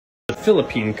The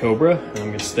Philippine Cobra. I'm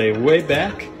going to stay way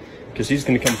back because he's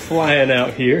going to come flying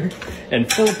out here. And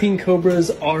Philippine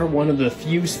Cobras are one of the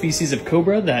few species of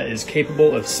cobra that is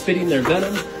capable of spitting their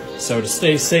venom. So to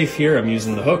stay safe here, I'm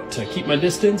using the hook to keep my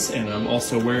distance, and I'm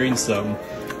also wearing some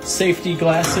safety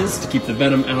glasses to keep the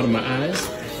venom out of my eyes.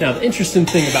 Now, the interesting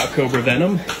thing about cobra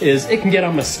venom is it can get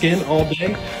on my skin all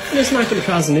day, and it's not going to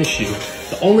cause an issue.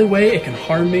 The only way it can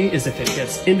harm me is if it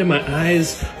gets into my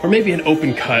eyes, or maybe an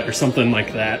open cut or something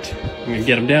like that. I'm going to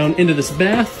get him down into this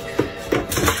bath.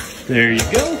 There you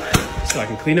go, so I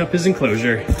can clean up his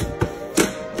enclosure.